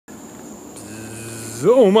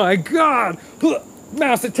Oh my god!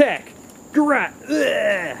 Mouse attack!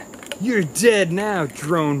 Garrot! You're dead now,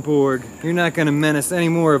 Droneborg. You're not gonna menace any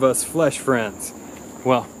more of us flesh friends.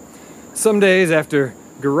 Well, some days after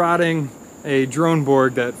garroting a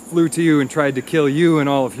Droneborg that flew to you and tried to kill you and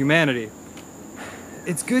all of humanity,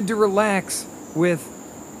 it's good to relax with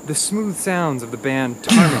the smooth sounds of the band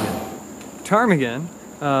Ptarmigan.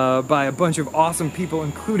 Ptarmigan, by a bunch of awesome people,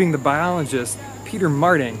 including the biologist Peter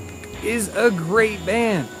Marting, is a great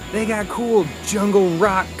band. They got cool jungle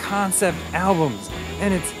rock concept albums,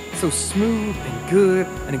 and it's so smooth and good,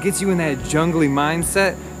 and it gets you in that jungly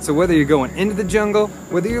mindset. So whether you're going into the jungle,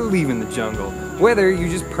 whether you're leaving the jungle, whether you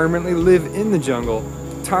just permanently live in the jungle,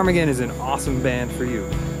 Ptarmigan is an awesome band for you.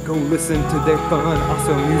 Go listen to their fun,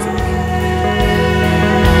 awesome music.